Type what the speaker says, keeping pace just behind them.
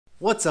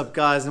What's up,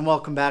 guys, and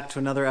welcome back to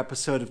another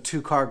episode of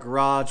Two Car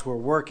Garage. We're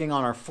working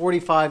on our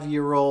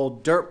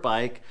 45-year-old dirt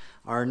bike,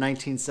 our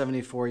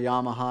 1974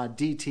 Yamaha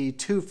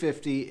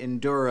DT250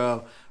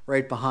 Enduro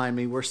right behind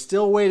me. We're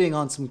still waiting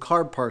on some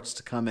carb parts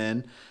to come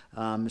in.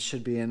 It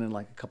should be in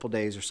like a couple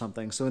days or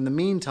something. So in the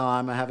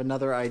meantime, I have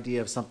another idea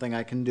of something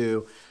I can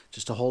do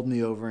just to hold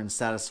me over and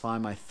satisfy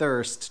my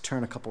thirst to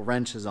turn a couple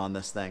wrenches on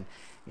this thing.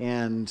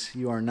 And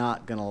you are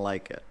not going to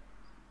like it.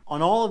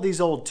 On all of these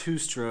old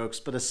two-strokes,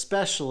 but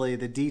especially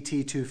the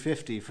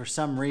DT250, for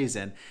some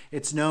reason,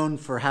 it's known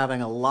for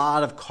having a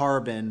lot of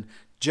carbon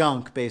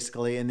junk,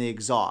 basically, in the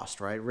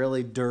exhaust, right?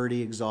 Really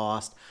dirty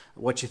exhaust,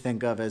 what you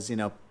think of as,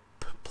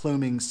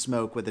 pluming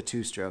smoke with a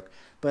two-stroke.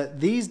 But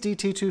these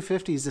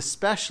DT250s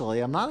especially,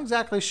 I'm not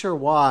exactly sure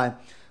why,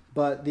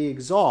 but the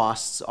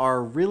exhausts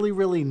are really,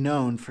 really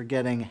known for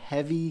getting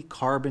heavy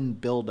carbon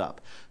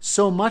buildup.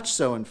 So much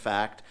so, in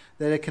fact,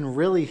 that it can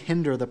really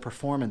hinder the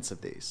performance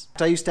of these.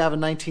 I used to have a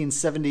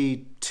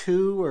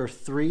 1972 or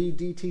 3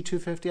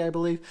 DT250, I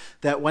believe,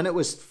 that when it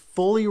was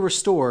fully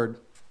restored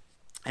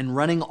and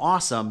running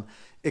awesome,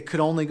 it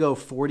could only go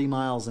 40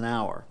 miles an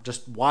hour.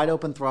 Just wide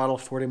open throttle,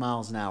 40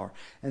 miles an hour.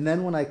 And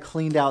then when I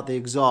cleaned out the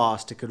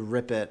exhaust, it could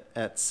rip it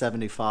at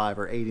 75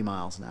 or 80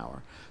 miles an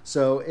hour.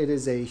 So it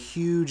is a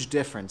huge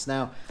difference.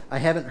 Now, I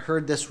haven't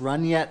heard this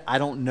run yet. I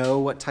don't know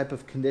what type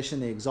of condition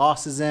the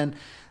exhaust is in.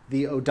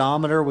 The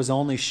odometer was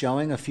only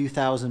showing a few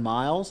thousand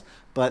miles,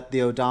 but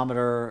the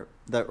odometer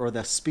or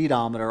the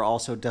speedometer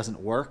also doesn't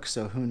work.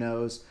 So who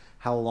knows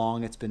how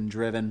long it's been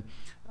driven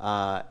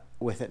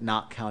with it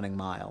not counting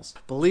miles.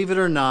 Believe it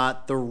or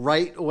not, the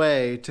right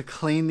way to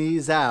clean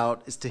these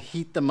out is to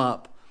heat them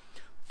up,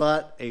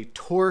 but a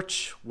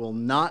torch will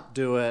not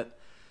do it.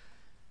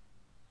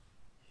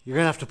 You're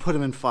gonna have to put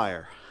them in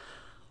fire.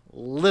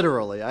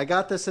 Literally. I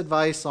got this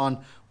advice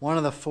on one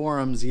of the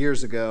forums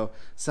years ago.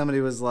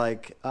 Somebody was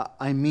like,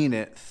 I mean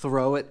it,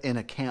 throw it in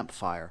a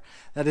campfire.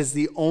 That is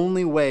the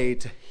only way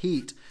to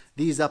heat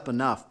these up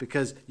enough,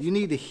 because you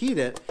need to heat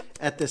it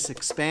at this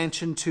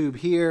expansion tube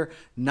here,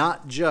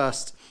 not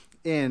just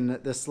in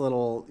this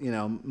little,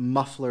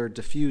 muffler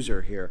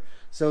diffuser here.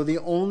 So the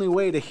only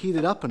way to heat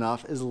it up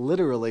enough is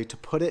literally to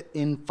put it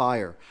in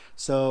fire.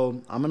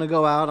 So I'm gonna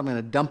go out, I'm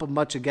gonna dump a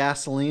bunch of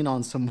gasoline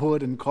on some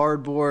wood and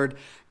cardboard,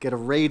 get a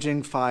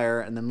raging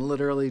fire, and then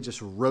literally just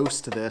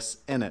roast this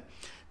in it.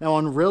 Now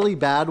on really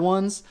bad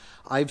ones,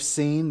 I've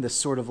seen this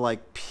sort of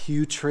like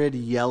putrid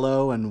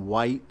yellow and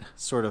white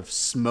sort of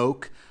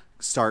smoke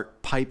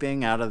start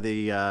piping out of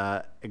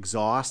the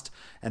exhaust,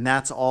 and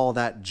that's all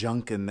that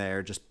junk in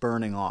there just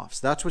burning off.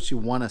 So that's what you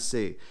want to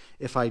see.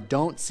 If I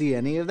don't see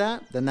any of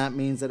that, then that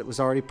means that it was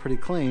already pretty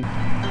clean.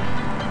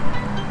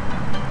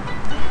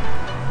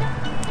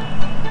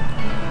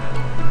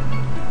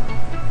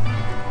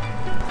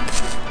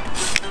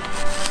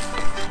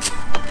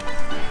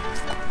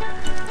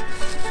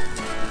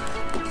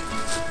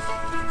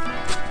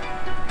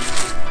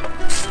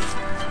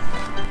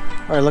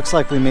 All right, looks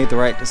like we made the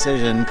right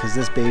decision, because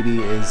this baby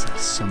is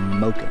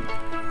smoking.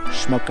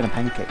 Smoking a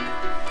pancake.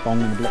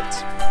 Bong in the blitz.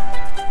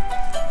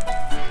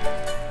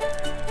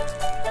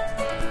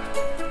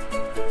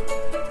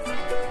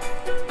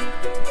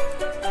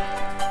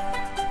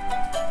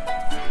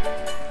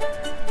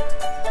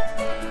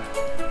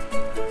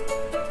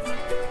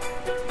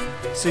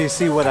 So you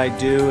see what I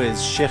do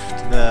is shift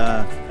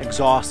the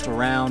exhaust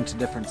around to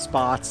different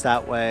spots.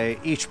 That way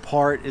each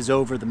part is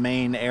over the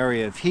main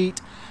area of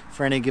heat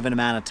for any given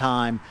amount of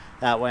time.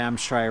 That way I'm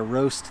sure I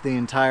roast the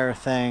entire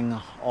thing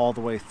all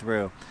the way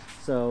through.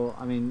 So,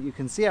 I mean, you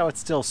can see how it's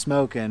still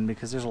smoking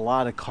because there's a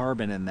lot of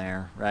carbon in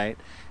there, right?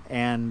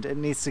 And it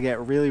needs to get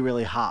really,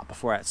 really hot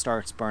before it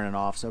starts burning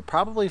off. So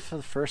probably for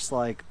the first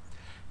like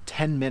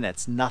 10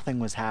 minutes, nothing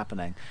was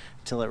happening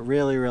till it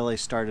really, really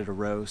started to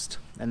roast,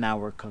 and now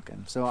we're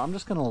cooking. So I'm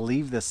just gonna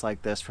leave this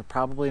like this for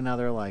probably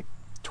another like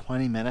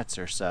 20 minutes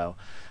or so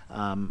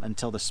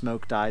until the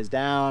smoke dies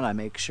down. I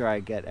make sure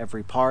I get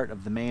every part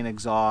of the main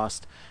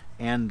exhaust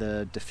and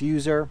the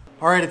diffuser.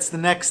 All right, it's the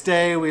next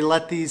day. We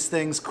let these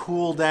things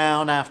cool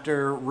down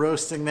after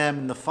roasting them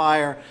in the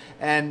fire,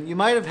 and you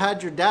might have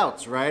had your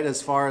doubts, right?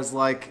 As far as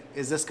like,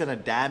 is this gonna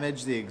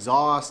damage the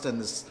exhaust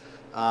and this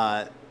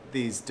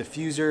these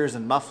diffusers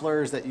and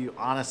mufflers that you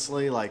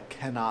honestly like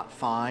cannot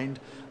find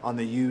on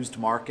the used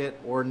market,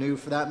 or new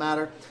for that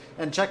matter.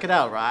 And check it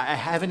out, right? I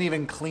haven't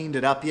even cleaned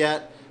it up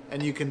yet,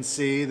 and you can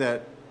see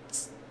that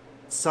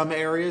some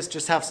areas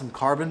just have some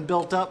carbon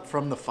built up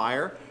from the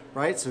fire,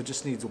 right? So it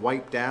just needs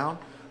wiped down.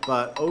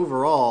 But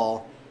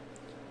overall,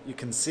 you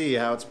can see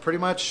how it's pretty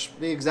much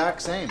the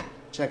exact same.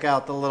 Check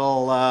out the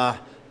little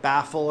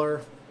baffle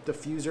or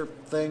diffuser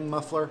thing,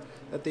 muffler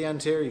at the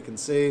end here. You can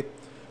see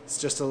it's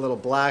just a little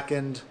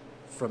blackened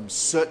from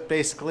soot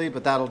basically,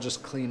 but that'll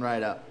just clean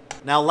right up.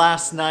 Now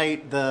last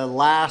night, the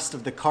last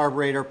of the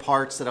carburetor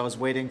parts that I was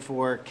waiting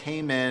for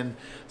came in,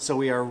 so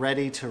we are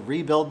ready to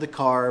rebuild the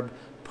carb,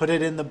 put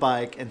it in the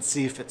bike, and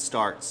see if it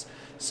starts.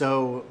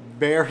 So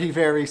very,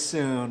 very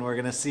soon, we're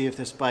gonna see if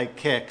this bike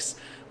kicks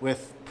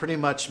with pretty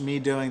much me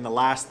doing the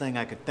last thing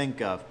I could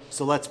think of.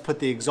 So let's put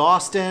the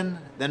exhaust in,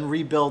 then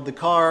rebuild the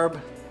carb,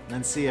 and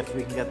then see if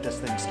we can get this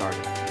thing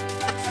started.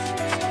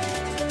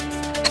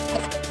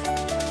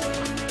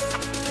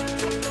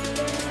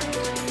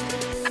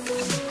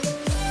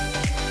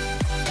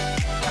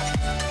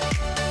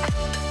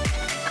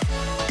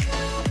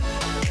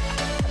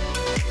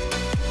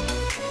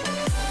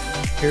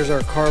 Here's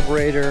our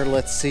carburetor.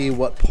 Let's see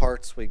what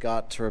parts we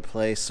got to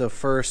replace. So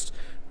first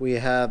we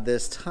have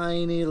this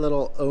tiny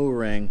little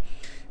O-ring,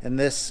 and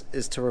this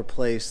is to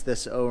replace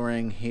this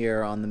O-ring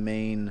here on the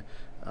main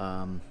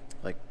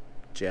like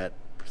jet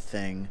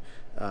thing.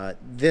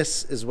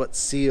 This is what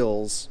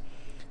seals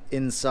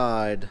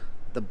inside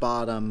the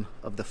bottom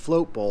of the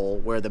float bowl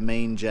where the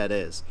main jet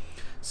is.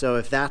 So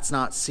if that's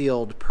not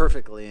sealed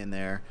perfectly in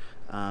there,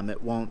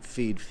 it won't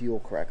feed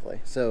fuel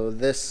correctly. So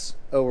this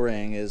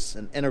O-ring is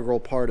an integral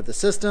part of the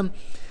system.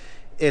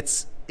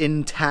 It's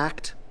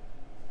intact,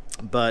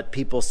 but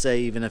people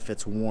say even if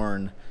it's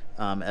worn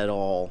at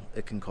all,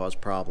 it can cause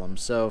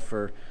problems. So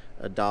for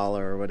 $1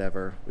 or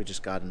whatever, we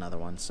just got another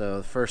one. So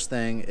the first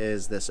thing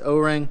is this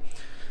O-ring.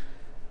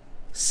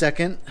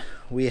 Second,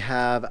 we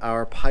have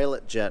our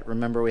pilot jet.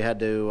 Remember, we had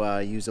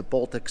to use a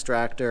bolt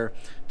extractor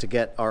to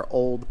get our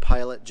old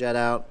pilot jet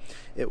out.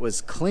 It was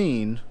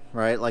clean,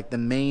 right? Like the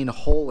main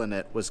hole in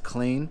it was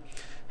clean.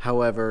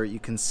 However, you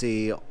can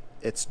see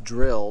it's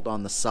drilled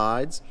on the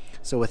sides.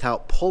 So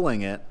without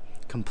pulling it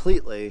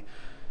completely,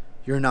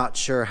 you're not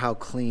sure how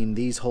clean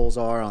these holes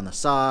are on the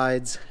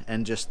sides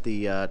and just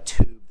the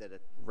tube that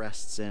it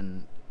rests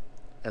in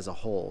as a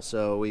whole.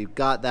 So we've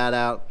got that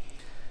out.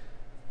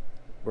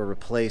 We're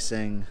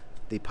replacing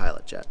the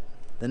pilot jet.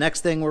 The next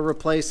thing we're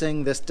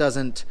replacing, this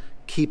doesn't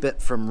keep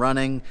it from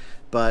running,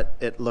 but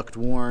it looked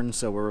worn,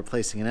 so we're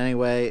replacing it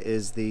anyway,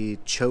 is the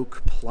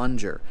choke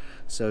plunger.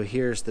 So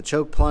here's the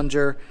choke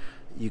plunger.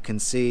 You can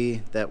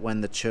see that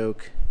when the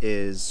choke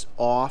is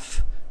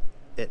off,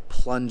 it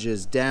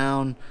plunges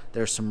down.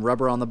 There's some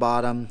rubber on the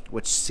bottom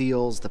which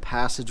seals the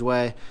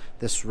passageway.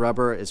 This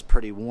rubber is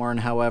pretty worn,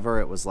 however.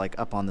 It was like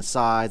up on the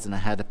sides and I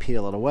had to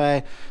peel it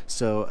away.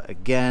 So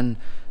again,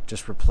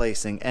 just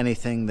replacing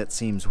anything that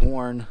seems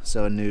worn,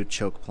 so a new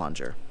choke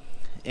plunger.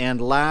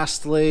 And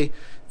lastly,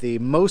 the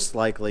most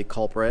likely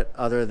culprit,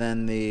 other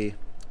than the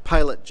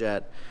pilot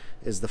jet,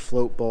 is the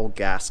float bowl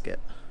gasket.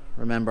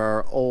 Remember,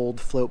 our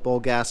old float bowl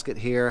gasket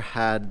here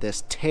had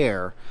this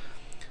tear,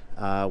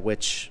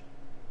 which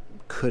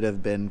could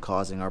have been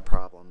causing our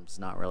problems,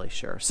 not really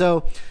sure.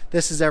 So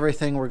this is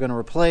everything we're going to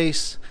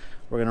replace.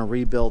 We're going to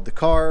rebuild the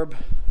carb,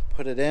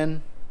 put it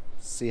in,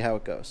 see how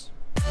it goes.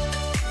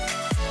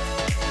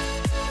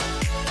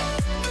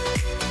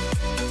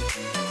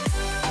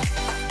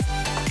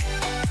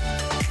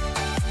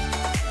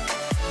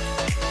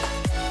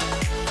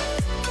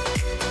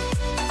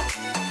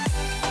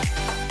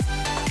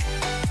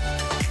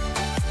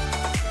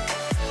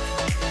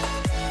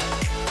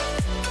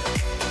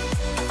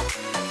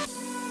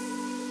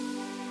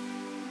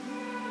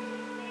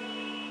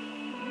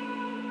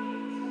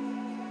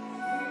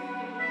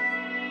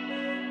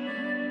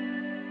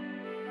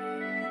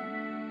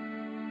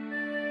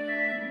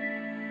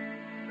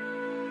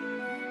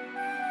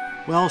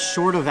 Well,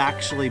 short of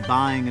actually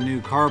buying a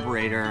new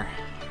carburetor,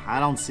 I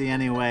don't see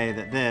any way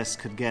that this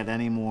could get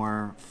any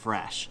more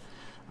fresh.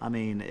 I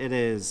mean, it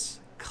is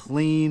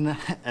clean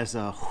as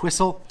a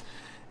whistle.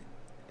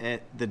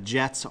 The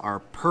jets are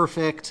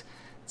perfect.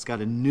 It's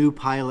got a new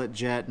pilot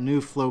jet,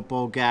 new float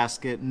bowl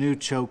gasket, new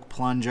choke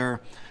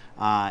plunger.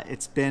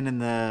 It's been in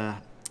the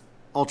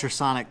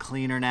ultrasonic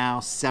cleaner now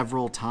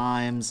several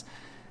times.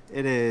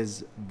 It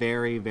is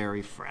very,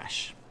 very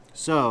fresh.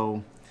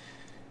 So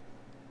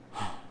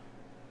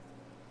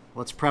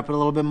let's prep it a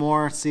little bit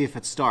more, see if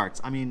it starts.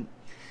 I mean,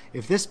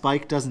 if this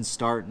bike doesn't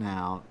start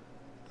now,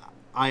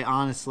 I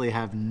honestly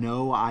have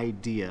no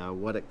idea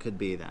what it could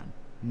be then.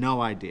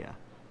 No idea.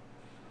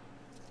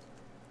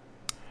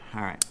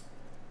 All right.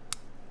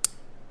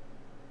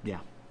 Yeah.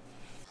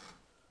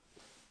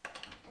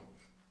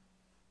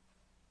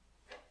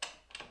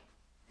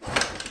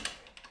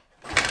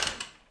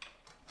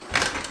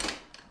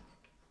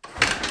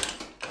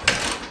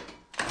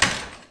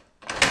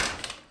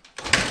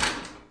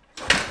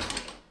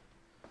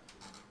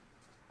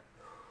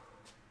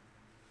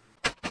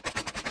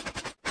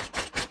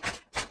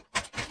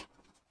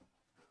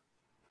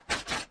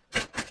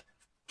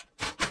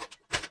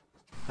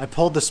 I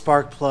pulled the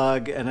spark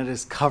plug and it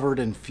is covered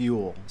in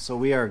fuel. So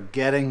we are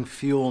getting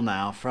fuel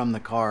now from the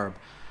carb.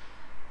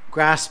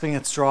 Grasping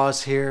at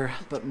straws here,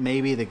 but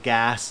maybe the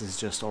gas is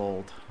just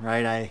old,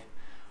 right?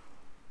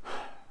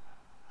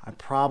 I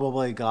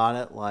probably got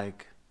it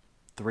like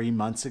 3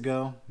 months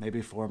ago,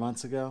 maybe 4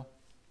 months ago.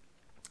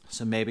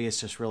 So maybe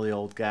it's just really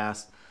old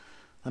gas.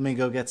 Let me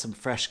go get some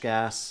fresh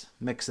gas,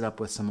 mix it up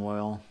with some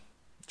oil,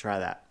 try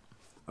that.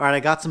 All right, I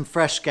got some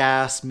fresh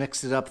gas,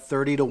 mixed it up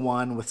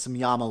 30-to-1 with some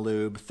Yamaha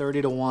lube.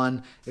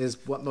 30-to-1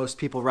 is what most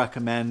people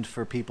recommend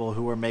for people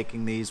who are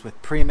making these with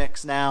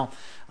premix now.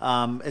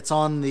 It's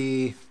on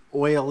the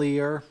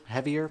oilier,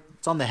 heavier.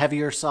 It's on the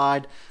heavier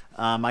side.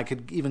 I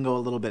could even go a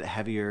little bit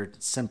heavier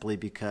simply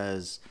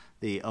because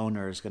the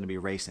owner is going to be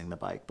racing the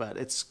bike, but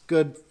it's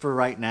good for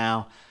right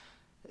now.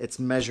 It's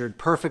measured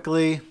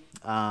perfectly.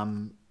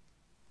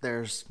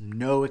 There's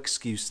no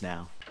excuse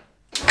now.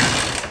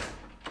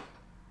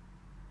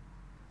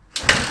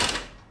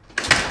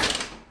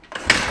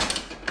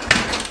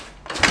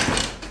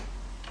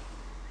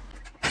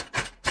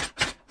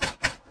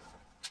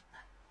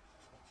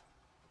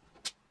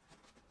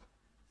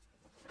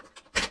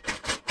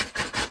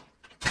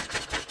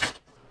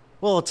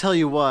 Well, I'll tell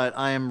you what,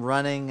 I am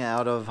running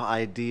out of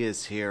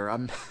ideas here.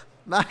 I'm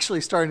actually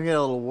starting to get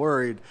a little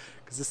worried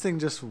because this thing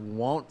just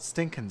won't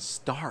stinking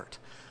start.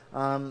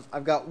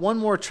 I've got one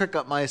more trick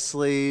up my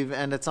sleeve,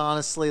 and it's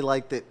honestly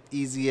like the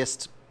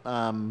easiest,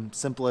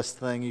 simplest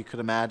thing you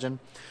could imagine.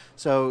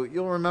 So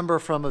you'll remember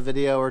from a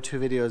video or two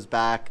videos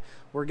back,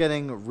 we're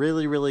getting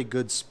really, really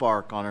good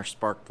spark on our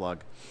spark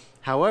plug.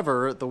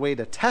 However, the way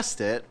to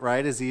test it,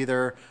 right, is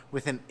either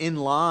with an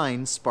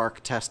inline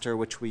spark tester,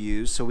 which we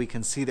use so we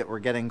can see that we're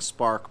getting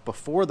spark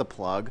before the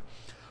plug,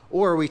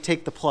 or we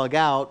take the plug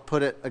out,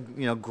 put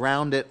it,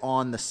 ground it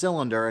on the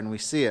cylinder, and we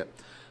see it.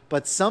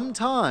 But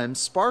sometimes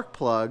spark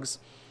plugs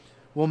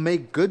will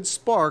make good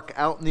spark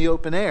out in the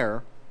open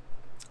air,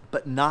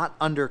 but not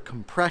under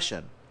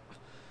compression.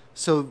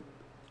 So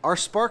our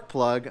spark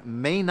plug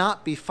may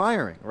not be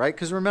firing, right?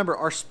 Because remember,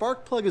 our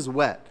spark plug is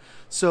wet.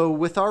 So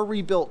with our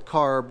rebuilt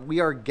carb,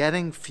 we are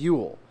getting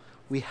fuel.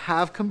 We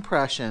have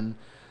compression.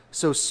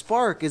 So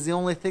spark is the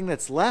only thing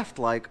that's left,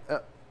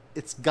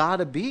 it's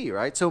gotta be,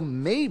 right? So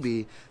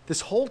maybe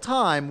this whole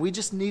time we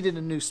just needed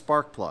a new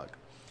spark plug.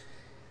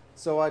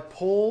 So I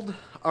pulled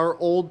our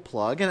old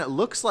plug, and it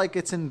looks like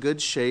it's in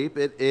good shape.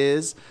 It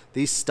is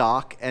the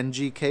stock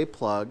NGK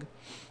plug.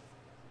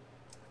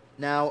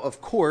 Now, of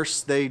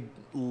course, they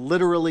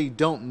literally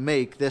don't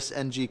make this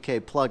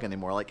NGK plug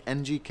anymore. Like,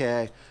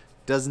 NGK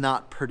does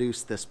not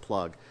produce this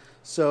plug.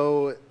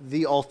 So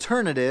the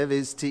alternative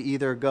is to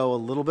either go a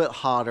little bit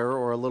hotter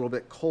or a little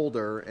bit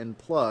colder in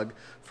plug.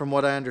 From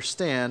what I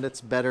understand,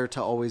 it's better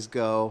to always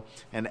go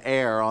and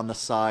err on the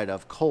side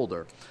of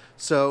colder.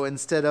 So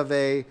instead of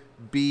a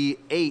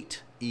B8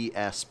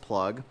 ES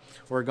plug,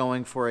 we're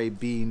going for a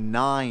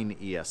B9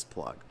 ES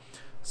plug.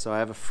 So I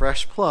have a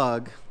fresh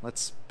plug.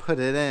 Let's put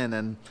it in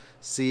and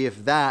see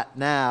if that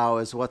now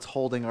is what's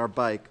holding our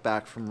bike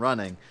back from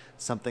running.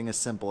 Something as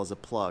simple as a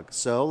plug.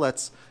 So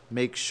let's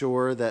make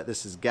sure that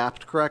this is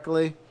gapped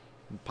correctly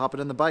and pop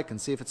it in the bike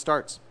and see if it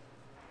starts.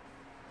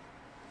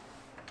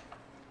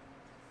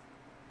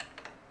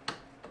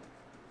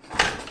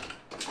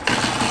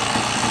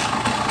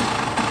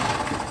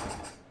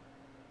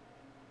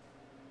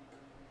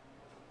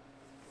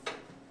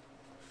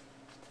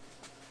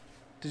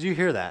 Did you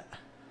hear that?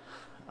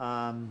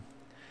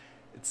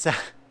 It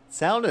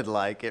sounded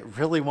like it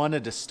really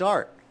wanted to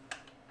start.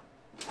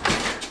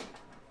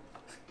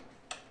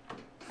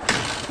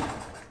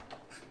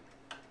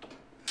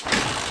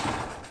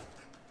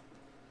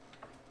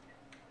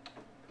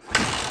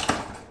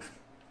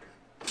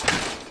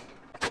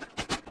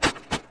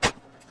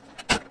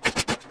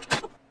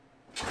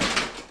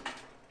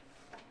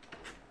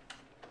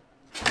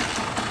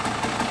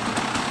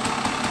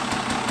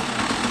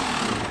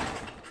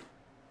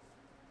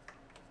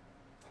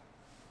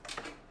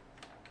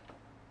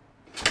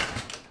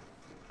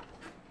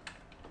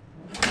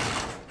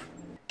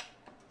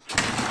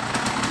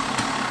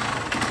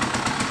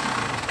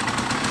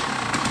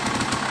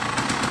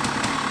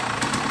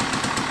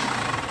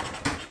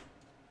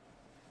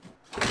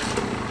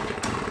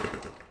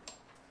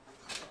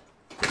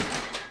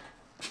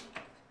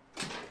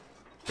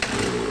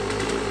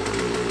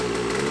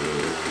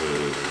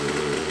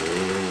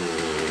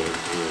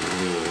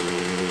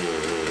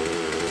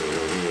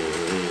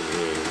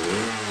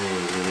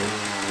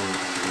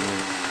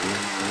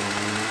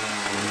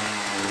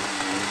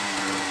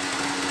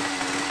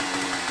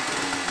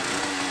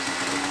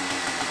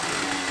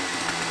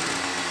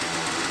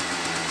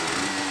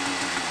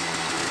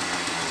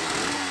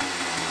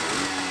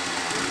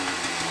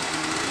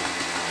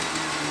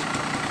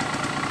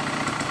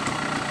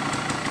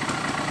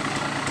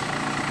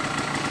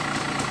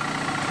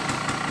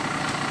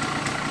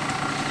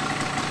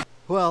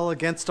 Well,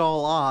 against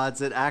all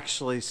odds, it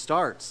actually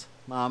starts.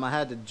 I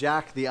had to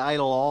jack the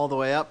idle all the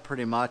way up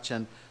pretty much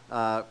and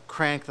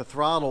crank the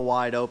throttle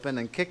wide open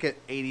and kick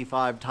it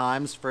 85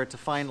 times for it to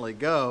finally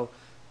go,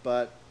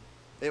 but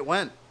it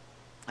went.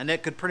 And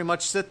it could pretty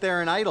much sit there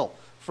and idle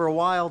for a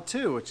while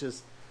too, which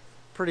is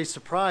pretty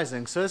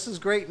surprising. So this is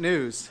great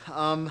news.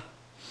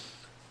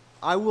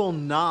 I will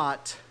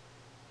not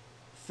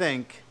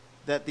think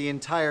that the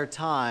entire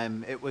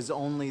time it was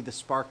only the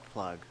spark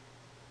plug.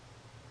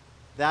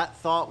 That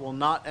thought will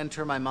not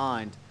enter my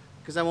mind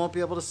because I won't be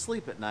able to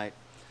sleep at night.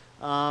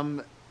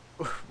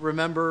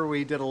 Remember,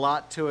 we did a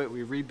lot to it.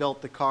 We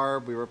rebuilt the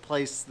carb, we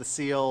replaced the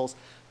seals,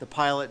 the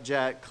pilot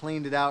jet,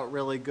 cleaned it out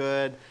really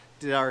good,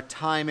 did our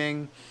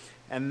timing,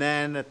 and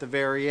then at the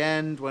very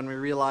end, when we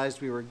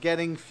realized we were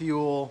getting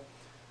fuel,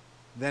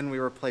 then we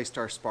replaced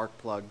our spark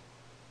plug.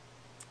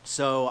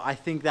 So I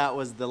think that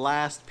was the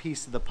last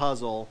piece of the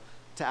puzzle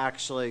to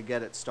actually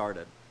get it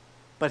started.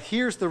 But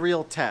here's the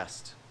real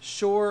test.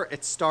 Sure,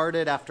 it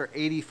started after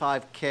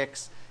 85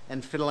 kicks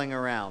and fiddling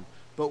around,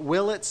 but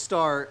will it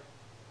start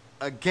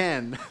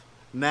again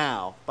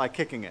now by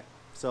kicking it?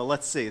 So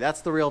let's see.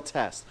 That's the real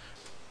test.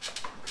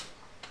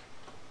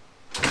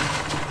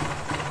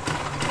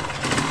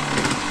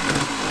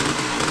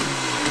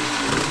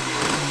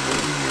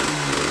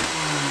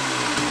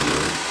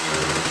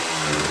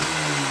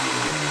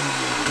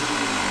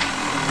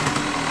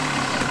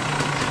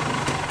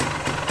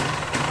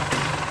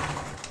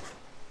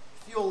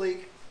 Fuel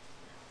leak.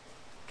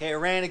 Okay, it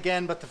ran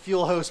again, but the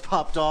fuel hose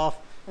popped off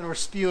and we're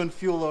spewing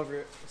fuel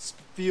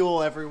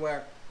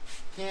everywhere.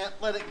 Can't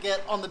let it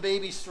get on the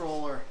baby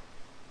stroller.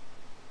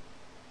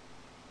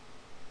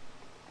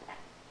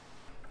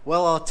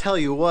 Well, I'll tell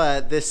you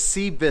what, this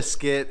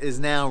Seabiscuit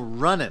is now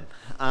running.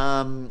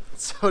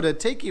 So to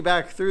take you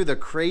back through the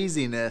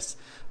craziness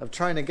of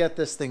trying to get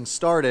this thing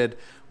started,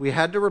 we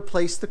had to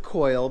replace the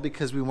coil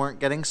because we weren't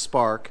getting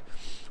spark.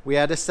 We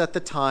had to set the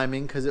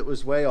timing because it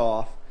was way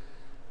off.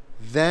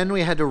 Then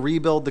we had to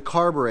rebuild the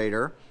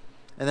carburetor.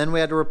 And then we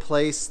had to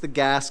replace the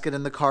gasket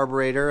in the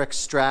carburetor,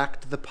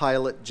 extract the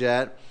pilot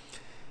jet.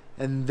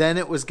 And then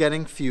it was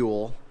getting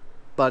fuel,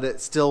 but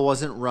it still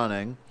wasn't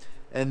running.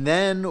 And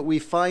then we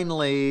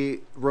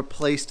finally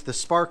replaced the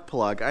spark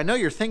plug. I know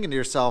you're thinking to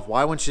yourself,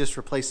 why wouldn't you just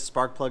replace the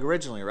spark plug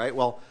originally, right?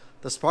 Well,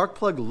 the spark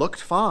plug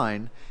looked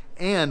fine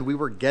and we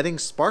were getting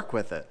spark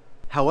with it.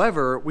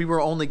 However, we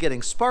were only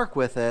getting spark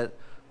with it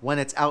when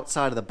it's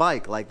outside of the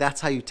bike. Like,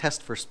 that's how you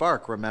test for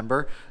spark,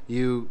 remember?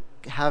 You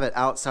have it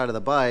outside of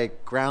the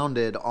bike,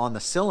 grounded on the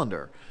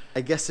cylinder.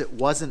 I guess it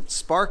wasn't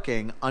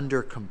sparking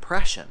under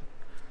compression,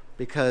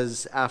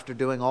 because after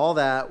doing all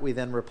that, we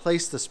then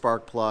replaced the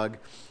spark plug.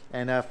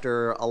 And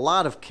after a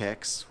lot of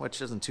kicks,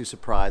 which isn't too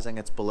surprising,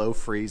 it's below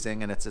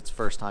freezing and it's its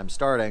first time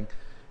starting,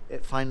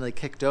 it finally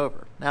kicked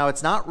over. Now,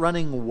 it's not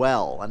running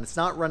well, and it's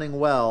not running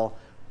well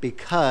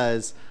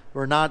because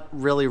we're not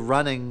really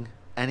running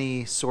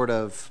any sort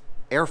of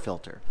air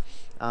filter.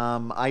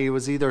 I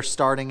was either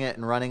starting it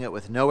and running it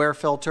with no air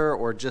filter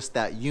or just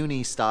that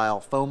uni style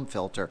foam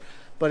filter,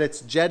 but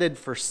it's jetted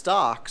for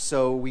stock,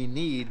 so we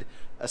need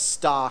a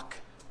stock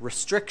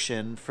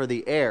restriction for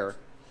the air.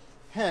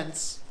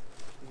 Hence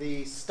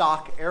the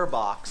stock air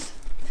box,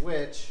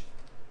 which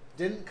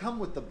didn't come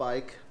with the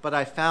bike, but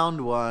I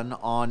found one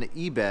on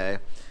eBay,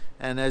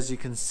 and as you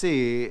can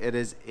see, it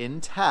is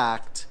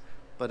intact,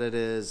 but it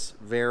is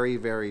very,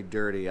 very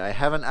dirty. I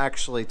haven't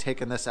actually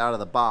taken this out of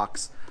the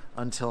box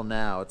until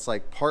now. It's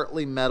like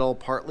partly metal,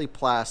 partly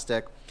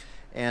plastic,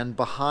 and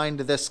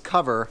behind this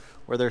cover,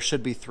 where there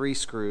should be 3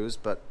 screws,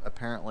 but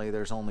apparently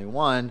there's only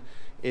 1,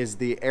 is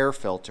the air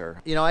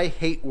filter. You know, I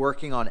hate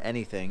working on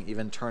anything,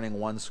 even turning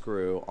 1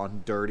 screw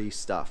on dirty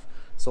stuff.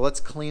 So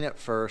let's clean it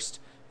first,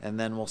 and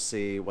then we'll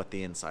see what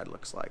the inside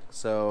looks like.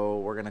 So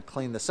we're gonna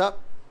clean this up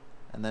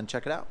and then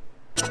check it out.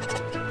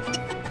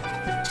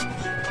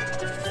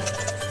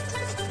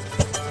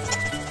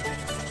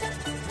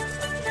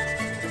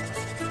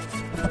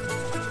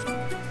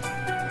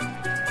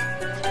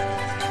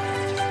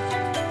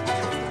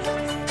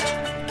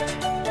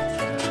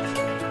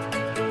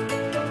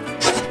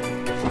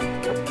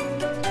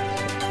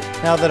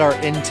 Now that our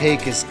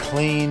intake is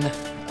clean,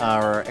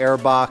 our air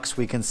box,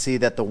 we can see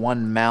that the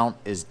one mount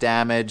is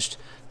damaged.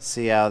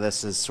 See how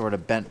this is sort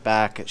of bent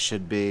back? It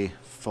should be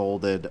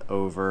folded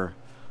over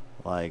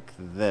like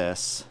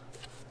this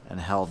and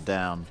held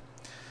down.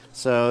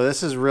 So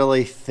this is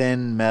really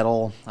thin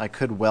metal. I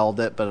could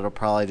weld it, but it'll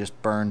probably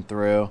just burn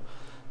through.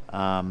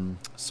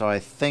 So I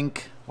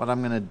think what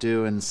I'm gonna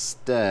do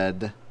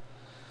instead,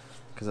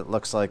 because it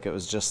looks like it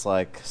was just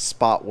like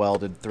spot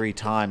welded 3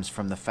 times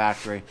from the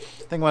factory.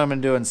 I think what I'm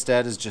gonna do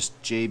instead is just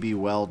JB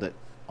weld it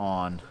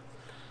on.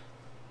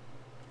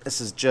 This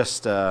is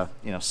just you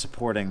know,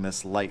 supporting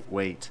this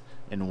lightweight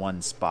in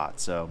one spot,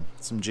 so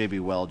some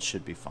JB weld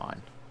should be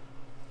fine.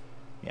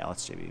 Yeah,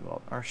 let's JB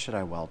weld, or should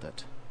I weld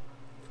it?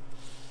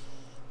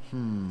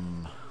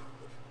 Maybe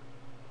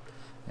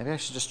I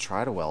should just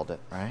try to weld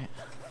it, right?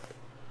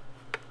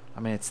 I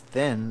mean, it's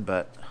thin,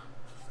 but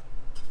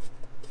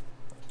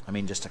I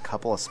mean, just a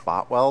couple of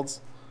spot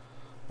welds?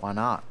 Why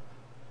not?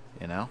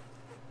 You know?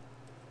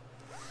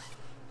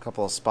 A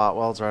couple of spot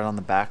welds right on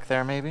the back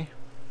there, maybe?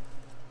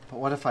 But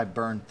what if I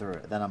burn through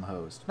it? Then I'm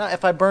hosed. Now,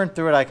 if I burn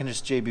through it, I can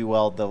just JB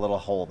weld the little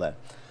hole then.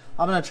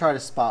 I'm going to try to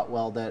spot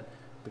weld it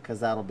because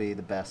that'll be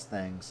the best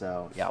thing.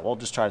 So, yeah, we'll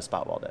just try to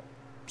spot weld it.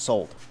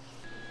 Sold.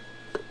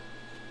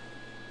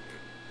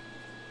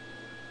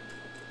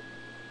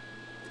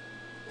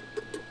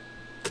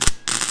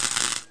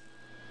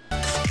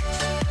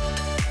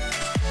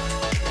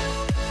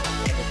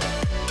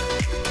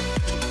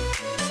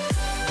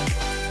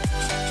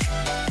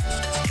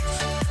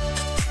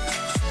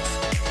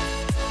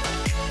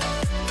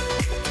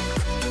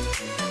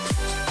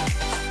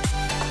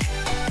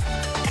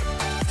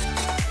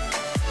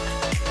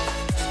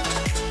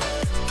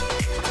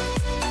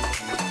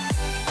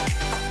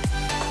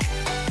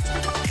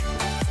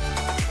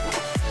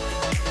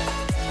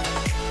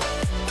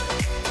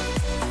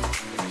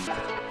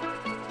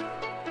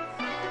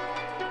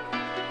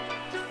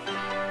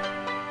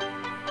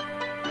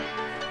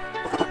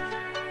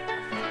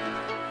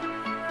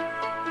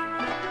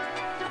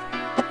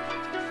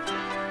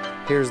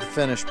 Here's the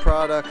finished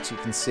product. You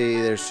can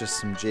see there's just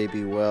some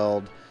JB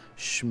Weld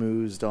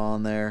schmoozed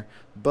on there,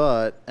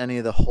 but any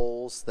of the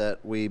holes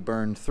that we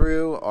burned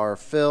through are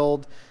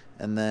filled,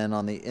 and then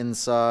on the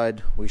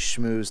inside we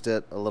schmoozed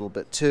it a little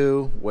bit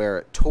too where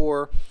it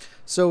tore.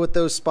 So with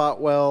those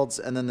spot welds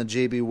and then the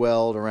JB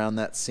Weld around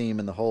that seam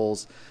in the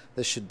holes,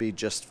 this should be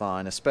just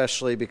fine,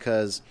 especially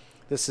because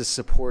this is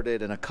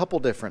supported in a couple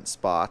different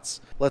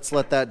spots. Let's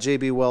let that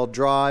JB Weld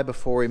dry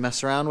before we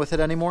mess around with it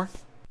anymore.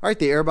 All right,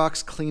 the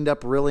airbox cleaned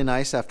up really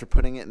nice after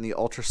putting it in the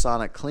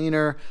ultrasonic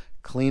cleaner,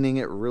 cleaning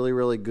it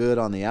really good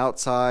on the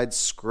outside,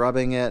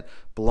 scrubbing it,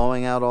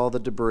 blowing out all the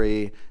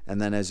debris, and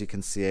then as you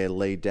can see, I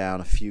laid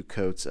down a few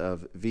coats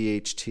of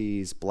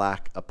VHT's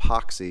black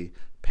epoxy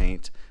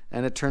paint,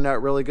 and it turned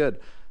out really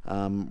good.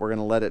 We're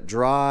gonna let it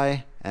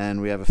dry,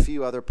 and we have a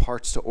few other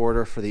parts to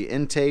order for the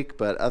intake,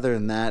 but other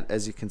than that,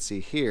 as you can see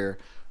here,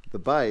 the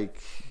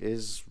bike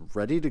is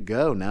ready to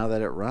go now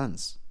that it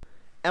runs.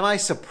 Am I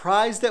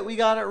surprised that we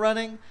got it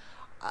running?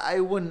 I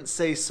wouldn't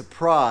say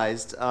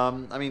surprised.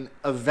 I mean,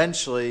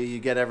 eventually you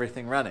get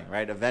everything running,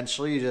 right?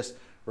 Eventually you just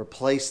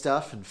replace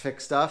stuff and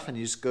fix stuff, and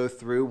you just go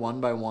through one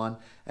by one,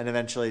 and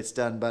eventually it's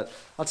done. But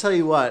I'll tell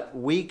you what,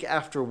 week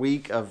after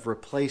week of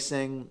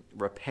replacing,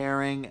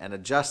 repairing, and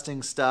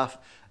adjusting stuff,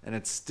 and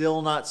it's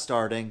still not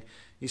starting,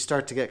 you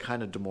start to get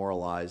kind of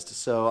demoralized.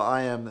 So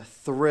I am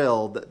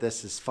thrilled that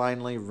this is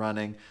finally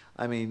running.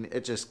 I mean,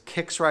 it just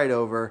kicks right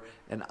over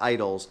and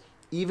idles,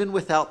 even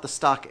without the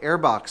stock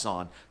airbox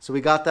on. So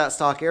we got that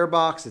stock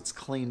airbox, it's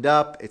cleaned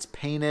up, it's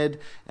painted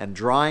and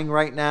drying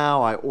right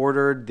now. I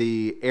ordered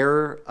the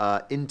air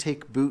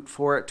intake boot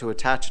for it to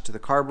attach it to the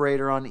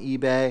carburetor on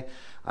eBay.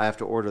 I have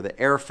to order the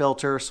air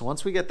filter. So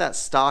once we get that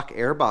stock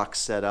airbox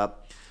set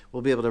up,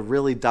 we'll be able to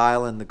really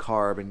dial in the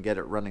carb and get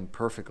it running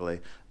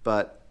perfectly.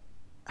 But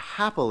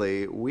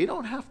happily, we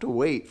don't have to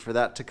wait for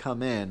that to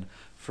come in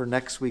for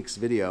next week's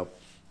video,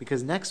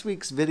 because next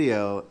week's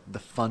video, the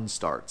fun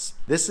starts.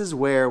 This is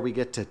where we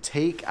get to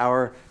take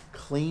our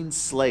clean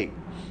slate,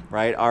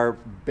 right? Our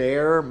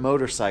bare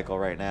motorcycle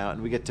right now,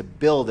 and we get to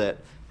build it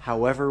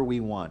however we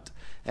want.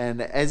 And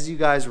as you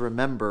guys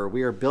remember,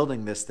 we are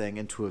building this thing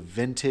into a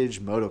vintage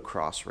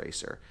motocross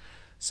racer.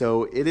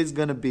 So it is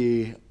gonna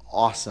be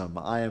awesome.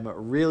 I am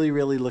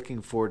really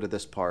looking forward to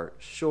this part.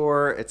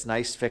 Sure, it's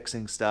nice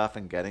fixing stuff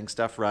and getting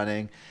stuff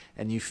running,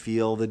 and you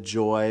feel the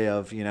joy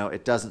of, you know,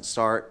 it doesn't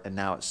start and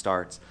now it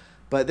starts.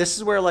 But this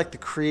is where like the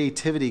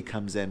creativity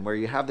comes in, where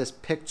you have this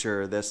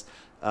picture, this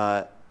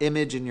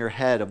image in your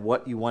head of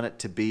what you want it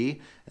to be,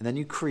 and then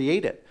you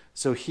create it.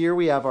 So here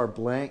we have our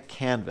blank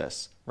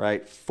canvas,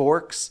 right?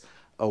 Forks,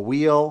 a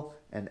wheel,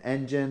 an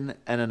engine,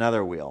 and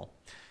another wheel.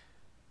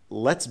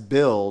 Let's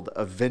build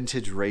a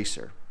vintage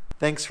racer.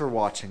 Thanks for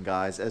watching,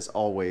 guys. As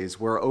always,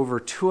 we're over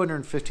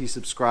 250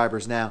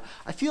 subscribers now.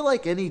 I feel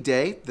like any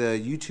day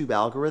the YouTube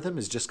algorithm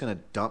is just going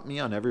to dump me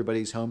on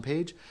everybody's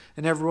homepage,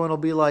 and everyone will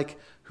be like,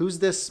 who's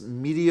this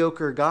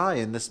mediocre guy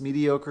in this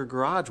mediocre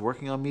garage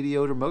working on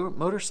mediocre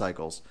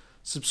motorcycles?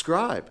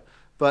 Subscribe.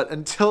 But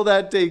until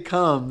that day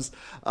comes,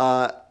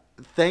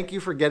 thank you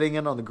for getting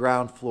in on the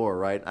ground floor,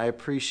 right? I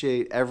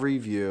appreciate every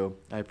view.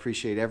 I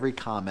appreciate every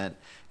comment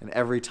and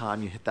every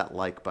time you hit that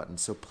like button.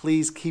 So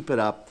please keep it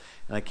up,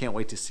 and I can't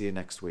wait to see you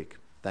next week.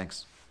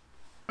 Thanks.